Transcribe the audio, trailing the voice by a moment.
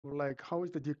like how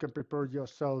is that you can prepare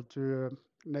yourself to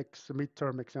next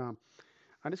midterm exam,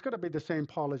 and it's going to be the same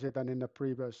policy than in the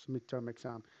previous midterm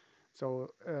exam.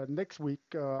 So next week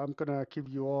I'm going to give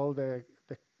you all the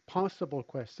possible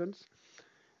questions,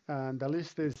 and the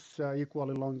list is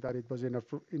equally long that it was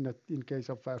in case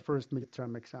of first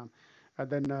midterm exam. And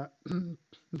then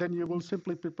then you will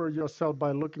simply prepare yourself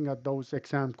by looking at those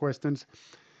exam questions.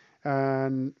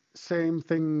 And same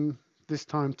thing this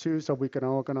time too, so we can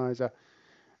organize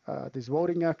this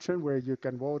voting action where you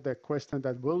can vote the question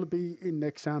that will be in the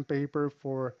exam paper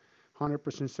for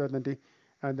 100% certainty,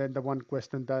 and then the one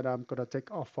question that I'm going to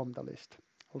take off from the list.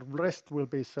 The rest will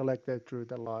be selected through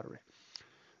the lottery.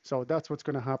 So that's what's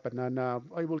going to happen, and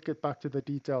I will get back to the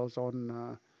details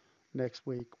on next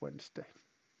week, Wednesday.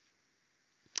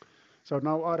 So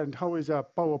now, Arend, how is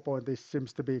PowerPoint? This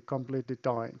seems to be completely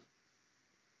dying.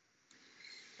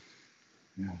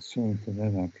 Yeah, sorry for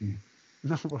that, Aki.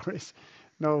 No worries,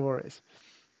 no worries.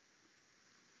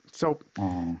 So,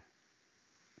 Uh,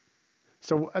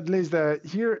 so at least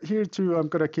here too, I'm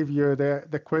gonna give you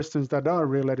the questions that are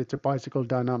related to bicycle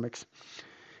dynamics.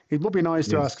 It would be nice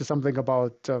to ask yes, something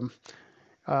about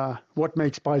what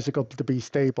makes bicycle to be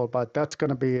stable, but that's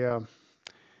gonna be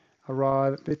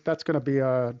that's gonna be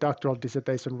a doctoral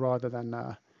dissertation rather than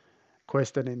a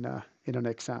question in an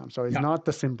exam. So it's yeah, not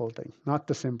the simple thing, not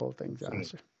the simple thing to absolutely.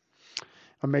 answer.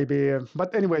 Or maybe,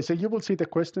 but anyway, so you will see the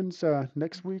questions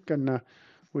next week, and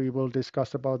we will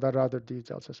discuss about that other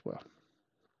details as well.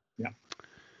 Yeah,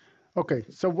 Okay,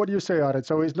 so what do you say, Aret?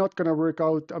 So it's not going to work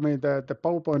out. I mean, the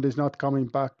PowerPoint is not coming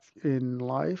back in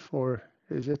live, or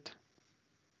is it?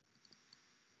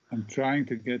 I'm trying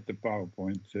to get the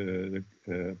PowerPoint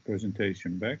the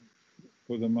presentation back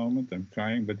for the moment. I'm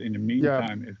trying, but in the Yeah.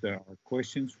 meantime, if there are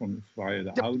questions from via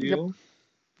the Yep. Yep. audio,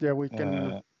 Yeah,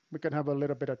 uh, we can have a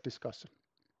little bit of discussion.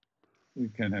 we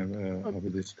can Oh, have a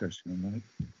discussion on that.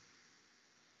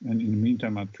 And in the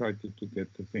meantime, I try to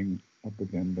get the thing up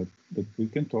again, but we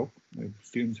can talk. If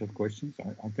students have questions,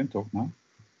 I can talk now.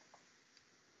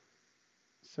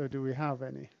 so do we have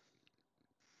any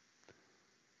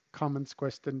comments,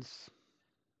 questions,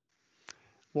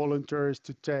 volunteers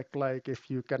to check like if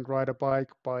you can ride a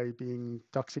bike by being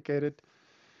intoxicated?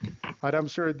 And I'm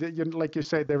sure that like you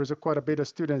say, there is quite a bit of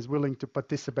students willing to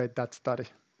participate that study.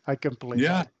 I can believe Yeah,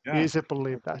 that. yeah, Easy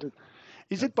believe that. absolutely,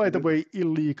 Is it, by the absolutely. way,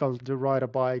 illegal to ride a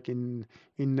bike in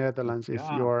Netherlands Yeah,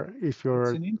 if it's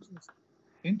you're an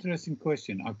interesting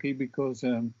question, Aki, because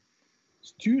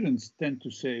students tend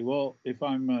to say, "Well, if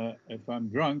I'm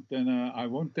drunk, then I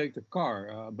won't take the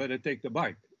car. Better take the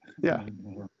bike." yeah.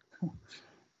 And,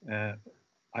 uh,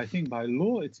 I think by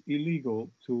law it's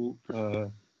illegal to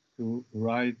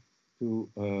ride to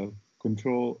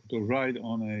control to ride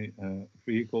on a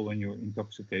vehicle when you're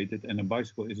intoxicated, and a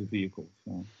bicycle is a vehicle.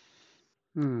 So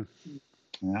Hmm.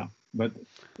 yeah, but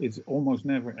it's almost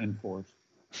never enforced,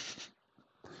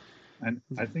 and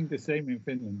I think the same in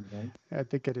Finland, right? I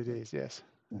think it is. Yes,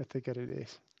 Yeah, I think it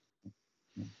is.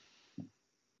 yeah.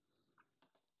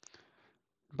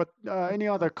 But any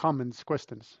other comments,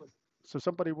 questions? So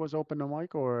somebody was open a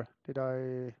mic, or did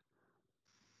I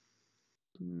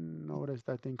notice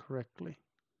that incorrectly?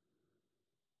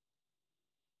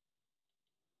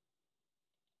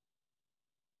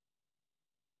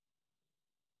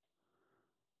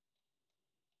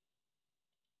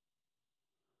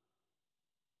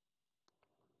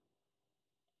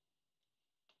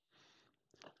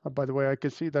 By the way, I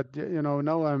can see that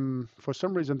now I'm for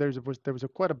some reason there was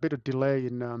quite a bit of delay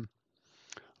in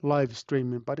live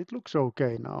streaming, but it looks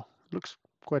okay now. It looks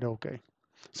quite okay.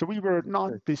 So we were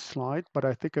not Okay. this slide, but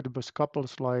I think it was a couple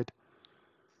slide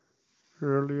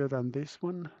earlier than this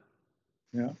one.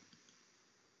 Yeah.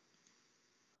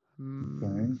 Mm,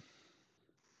 Okay.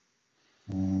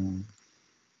 Um,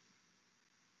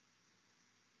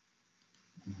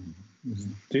 is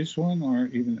it this one or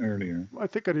even earlier? I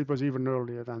think it was even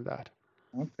earlier than that.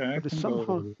 Okay, I But it's can go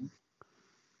somehow earlier.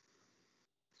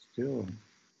 Still.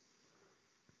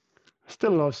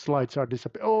 still those slides are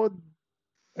disappearing. Oh,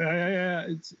 Yeah.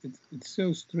 It's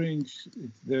so strange.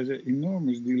 There's an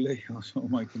enormous delay also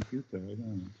on my computer. I don't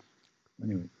know.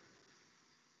 Anyway,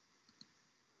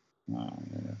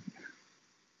 yeah.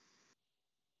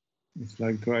 It's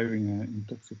like driving an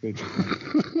intoxicated bike.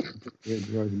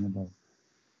 Driving a bike.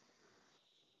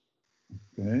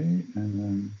 Okay, and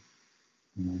then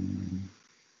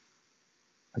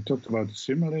I talked about the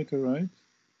simulator, right?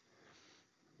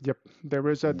 yep.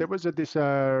 Yeah. There was a this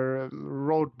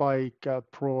road bike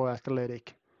pro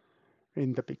athletic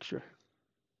in the picture.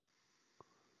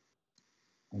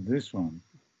 This one.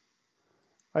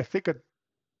 I think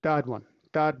that one.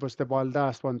 That was the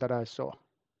last one that I saw.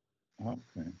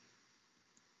 Okay.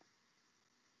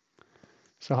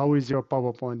 So how is your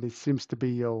PowerPoint? It seems to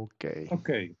be okay.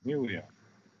 Okay, here we are.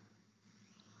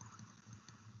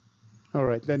 All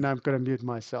right, then I'm going to mute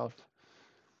myself.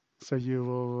 So you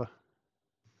will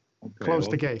close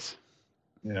the case.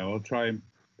 Yeah, I'll try and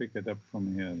pick it up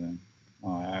from here then.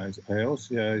 I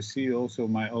also see also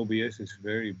my OBS is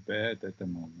very bad at the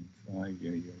moment.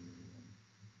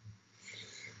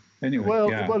 Anyway,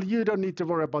 well, you don't need to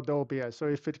worry about the OBS. So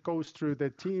if it goes through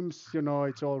the Teams,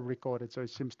 it's all recorded, so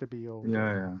it seems to be okay.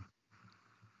 Yeah.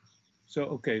 So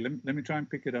okay, let me try and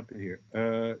pick it up here.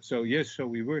 So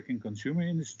we work in consumer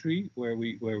industry where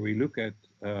we look at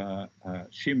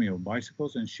shimmy of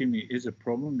bicycles, and shimmy is a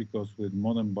problem because with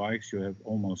modern bikes you have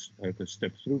almost like a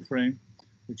step-through frame,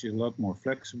 which is a lot more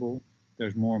flexible.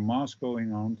 There's more mass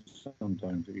going on.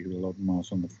 Sometimes even a lot of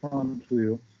mass on the front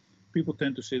wheel. People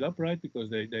tend to sit upright because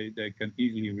they can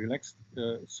easily relax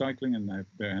cycling and have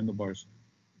their handlebars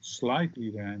slightly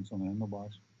their hands on the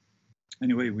handlebars.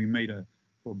 Anyway, we made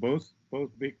for both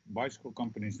big bicycle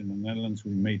companies in the Netherlands,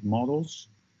 we made models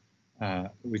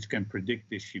which can predict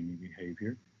this shimmy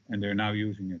behavior, and they're now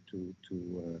using it to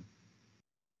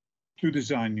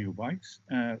design new bikes.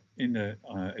 In the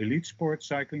elite sport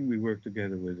cycling, we work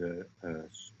together with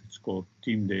it's called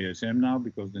Team DSM now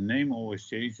because the name always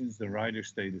changes, the riders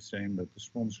stay the same, but the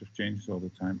sponsors changes all the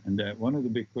time. And one of the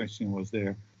big questions was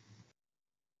there.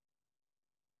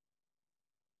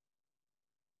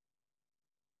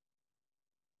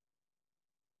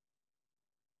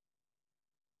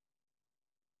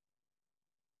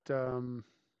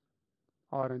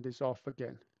 Arend is off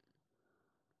again.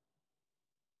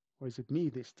 Or is it me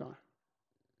this time?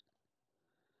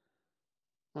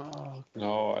 Oh,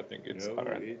 no, I think it's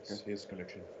Arend. It's his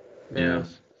connection.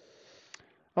 Yes.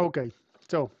 Yeah. Okay,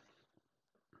 so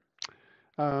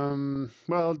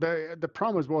well, the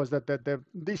promise was that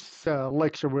this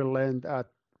lecture will end at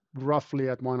roughly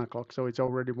at 1 o'clock, so it's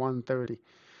already 1:30.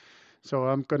 So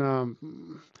I'm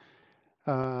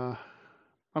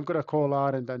gonna call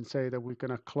Arend and say that we're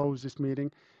gonna close this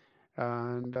meeting.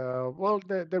 And well,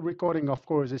 the recording, of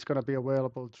course, is gonna be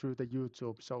available through the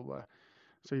YouTube.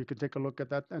 So you can take a look at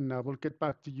that, and we'll get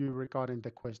back to you regarding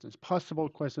the possible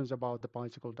questions about the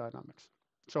bicycle dynamics.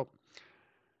 So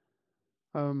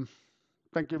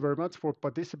thank you very much for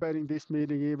participating in this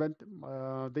meeting event.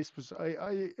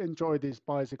 I enjoy this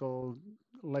bicycle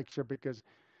lecture because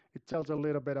it tells a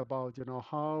little bit about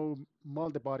how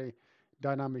multi-body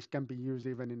dynamics can be used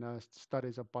even in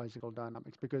studies of bicycle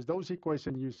dynamics, because those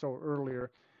equations you saw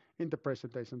earlier in the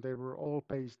presentation, they were all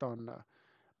based on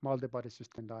multi-body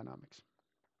system dynamics.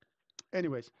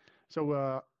 Anyways,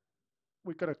 so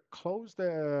we're gonna close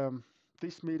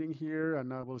this meeting here,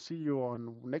 and I will see you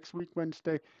on next week,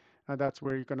 Wednesday, and that's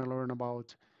where you're gonna learn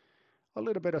about a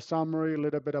little bit of summary, a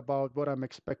little bit about what I'm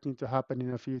expecting to happen in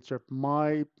the future,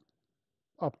 my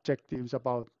objectives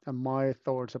about and my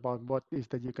thoughts about what is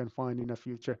that you can find in the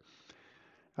future,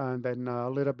 and then a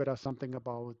little bit of something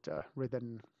about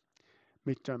written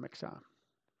midterm exam.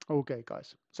 Okay,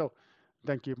 guys. So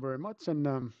thank you very much,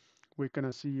 and we're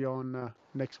gonna see you on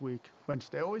next week,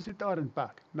 Wednesday. Oh, is it Arend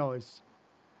back? No, it's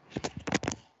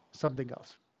something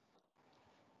else.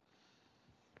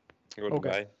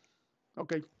 Goodbye.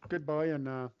 Okay, goodbye,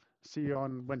 and see you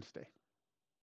on Wednesday.